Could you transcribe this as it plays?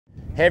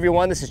Hey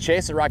everyone, this is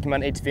Chase at Rocky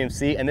Mountain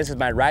ATV, and this is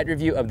my ride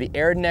review of the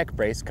Air neck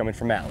brace coming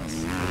from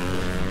Atlas.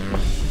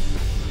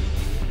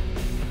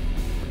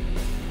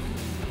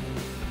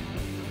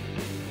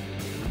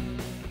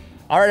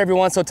 All right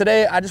everyone, so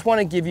today I just want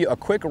to give you a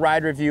quick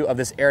ride review of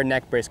this Air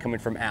neck brace coming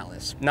from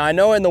Atlas. Now I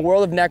know in the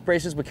world of neck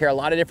braces, we carry a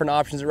lot of different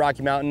options at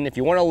Rocky Mountain. If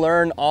you want to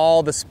learn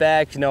all the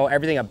specs,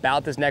 everything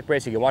about this neck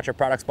brace, you can watch our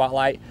product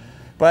spotlight.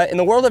 But in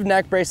the world of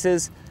neck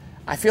braces,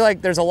 I feel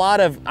like there's a lot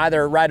of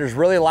either riders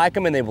really like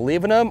them and they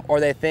believe in them,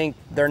 or they think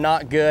they're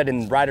not good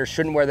and riders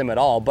shouldn't wear them at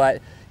all.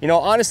 But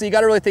honestly, you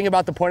got to really think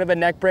about the point of a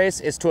neck brace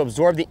is to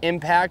absorb the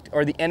impact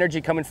or the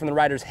energy coming from the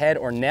rider's head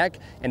or neck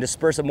and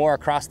disperse it more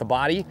across the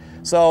body.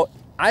 So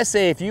I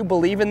say if you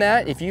believe in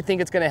that, if you think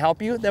it's going to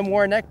help you, then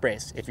wear a neck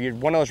brace. If you're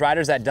one of those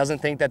riders that doesn't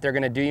think that they're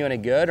going to do you any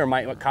good or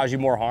might cause you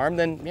more harm,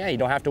 then yeah, you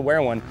don't have to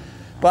wear one.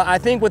 But I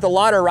think with a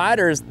lot of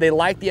riders, they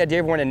like the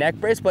idea of wearing a neck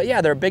brace, but yeah,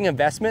 they're a big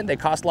investment. They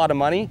cost a lot of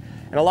money.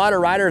 And a lot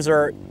of riders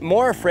are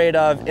more afraid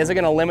of, is it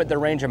going to limit their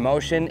range of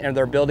motion and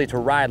their ability to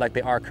ride like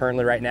they are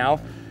currently right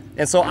now?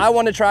 And so I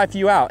want to try a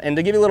few out. And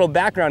to give you a little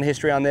background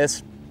history on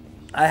this,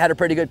 I had a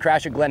pretty good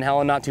crash at Glen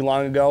Helen not too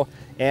long ago,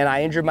 and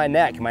I injured my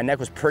neck. My neck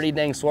was pretty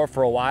dang sore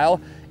for a while,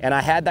 and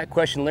I had that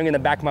question lingering in the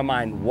back of my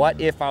mind,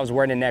 what if I was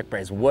wearing a neck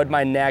brace? Would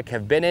my neck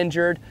have been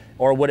injured,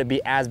 or would it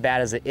be as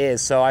bad as it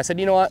is? So I said,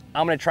 you know what,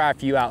 I'm gonna try a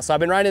few out. So I've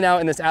been riding out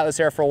in this Atlas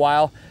Air for a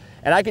while,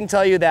 and I can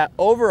tell you that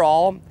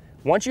overall,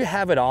 once you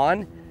have it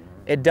on,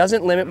 it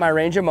doesn't limit my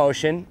range of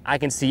motion. I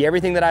can see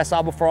everything that I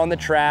saw before on the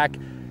track.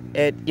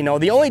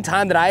 The only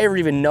time that I ever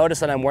even notice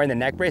that I'm wearing the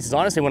neck brace is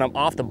honestly when I'm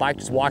off the bike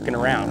just walking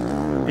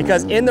around.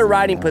 Because in the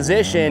riding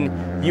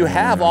position, you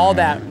have all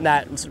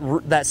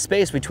that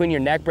space between your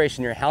neck brace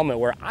and your helmet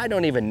where I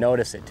don't even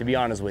notice it, to be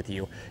honest with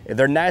you.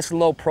 They're nice and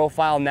low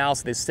profile now,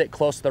 so they sit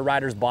close to the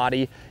rider's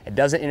body. It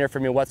doesn't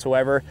interfere with me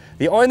whatsoever.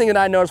 The only thing that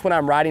I notice when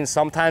I'm riding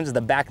sometimes is the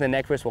back of the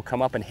neck brace will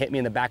come up and hit me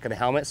in the back of the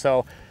helmet.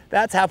 So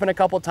that's happened a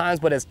couple times,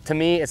 but to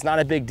me, it's not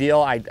a big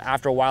deal.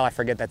 After a while, I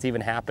forget that's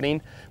even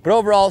happening. But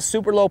overall,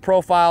 super low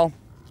profile.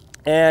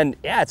 And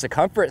yeah, it's a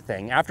comfort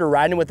thing. After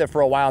riding with it for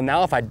a while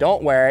now, if I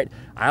don't wear it,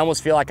 I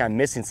almost feel like I'm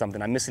missing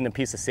something. I'm missing a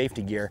piece of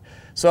safety gear.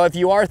 So if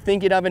you are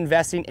thinking of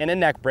investing in a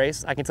neck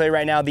brace, I can tell you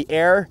right now, the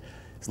Air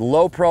is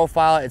low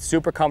profile, it's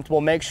super comfortable.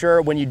 Make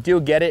sure when you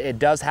do get it, it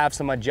does have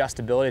some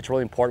adjustability. It's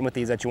really important with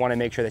these that you want to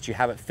make sure that you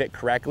have it fit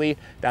correctly.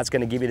 That's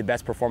going to give you the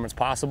best performance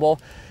possible.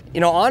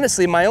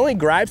 Honestly, my only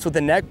gripes with the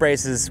neck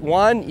brace is,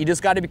 one, you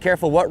just got to be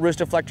careful what roost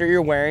deflector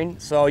you're wearing.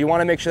 So you want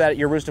to make sure that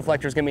your roost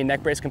deflector is going to be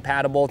neck brace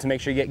compatible to make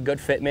sure you get good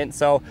fitment.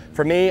 So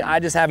for me, I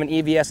just have an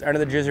EVS under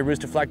the jersey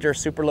roost deflector,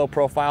 super low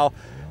profile.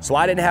 So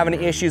I didn't have any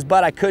issues,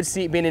 but I could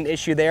see it being an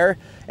issue there.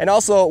 And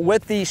also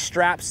with the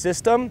strap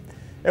system,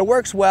 it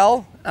works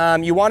well.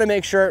 You want to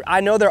make sure,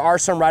 I know there are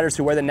some riders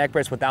who wear the neck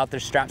brace without their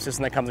strap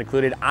system that comes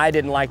included. I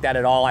didn't like that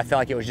at all. I felt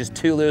like it was just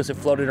too loose, it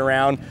floated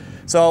around.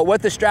 So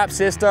with the strap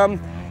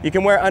system, you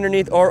can wear it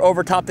underneath or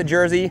over top the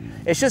jersey.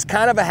 It's just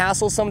kind of a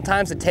hassle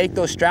sometimes to take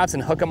those straps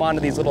and hook them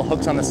onto these little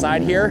hooks on the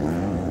side here.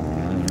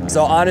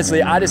 So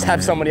honestly, I just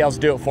have somebody else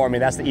do it for me.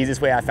 That's the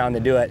easiest way I found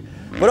to do it.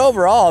 But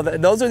overall,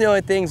 those are the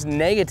only things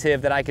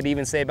negative that I could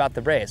even say about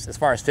the brace. As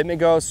far as fitment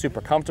goes,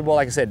 super comfortable.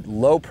 Like I said,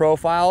 low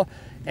profile.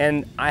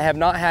 And I have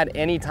not had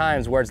any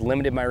times where it's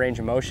limited my range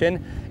of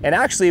motion. And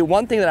actually,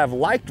 one thing that I've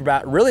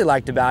really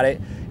liked about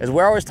it is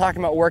we're always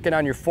talking about working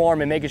on your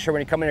form and making sure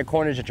when you come into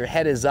corners that your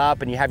head is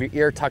up and you have your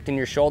ear tucked in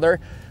your shoulder.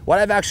 What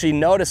I've actually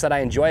noticed that I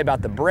enjoy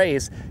about the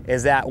brace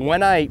is that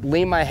when I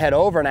lean my head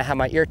over and I have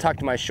my ear tucked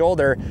to my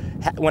shoulder,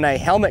 when a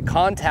helmet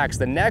contacts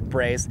the neck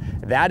brace,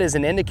 that is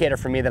an indicator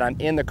for me that I'm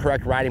in the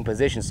correct riding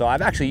position. So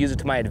I've actually used it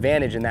to my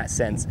advantage in that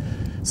sense.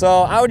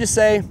 So I would just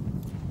say,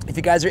 if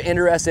you guys are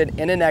interested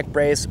in a neck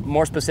brace,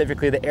 more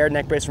specifically the Air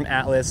neck brace from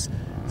Atlas,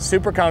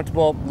 super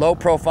comfortable, low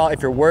profile.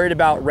 If you're worried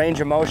about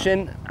range of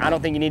motion, I don't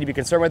think you need to be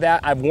concerned with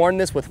that. I've worn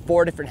this with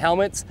 4 different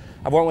helmets.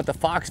 I've worn it with the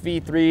Fox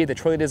V3, the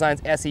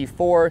redesign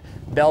SE4,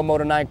 Bell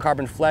Moto 9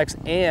 Carbon Flex,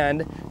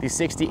 and the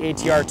 60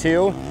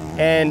 ATR2.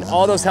 And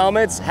all those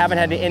helmets haven't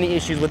had any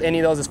issues with any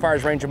of those as far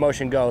as range of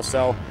motion goes.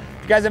 So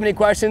if you guys have any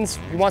questions,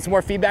 if you want some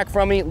more feedback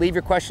from me, leave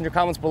your questions or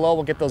comments below.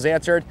 We'll get those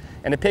answered.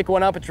 And to pick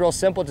one up, it's real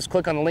simple. Just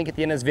click on the link at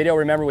the end of this video.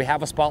 Remember, we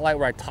have a spotlight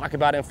where I talk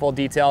about it in full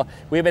detail.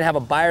 We even have a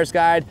buyer's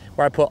guide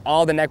where I put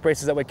all the neck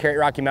braces that we carry at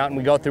Rocky Mountain.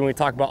 We go through and we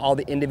talk about all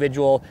the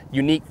individual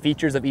unique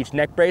features of each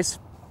neck brace.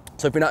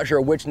 So if you're not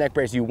sure which neck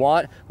brace you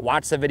want,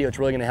 watch the video. It's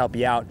really gonna help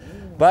you out.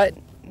 But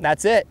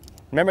that's it.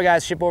 Remember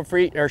guys, ship for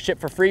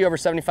free over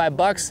 75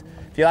 bucks.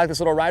 If you like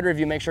this little ride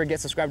review, make sure to get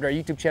subscribed to our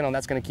YouTube channel, and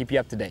that's gonna keep you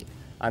up to date.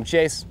 I'm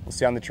Chase, we'll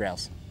see you on the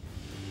trails.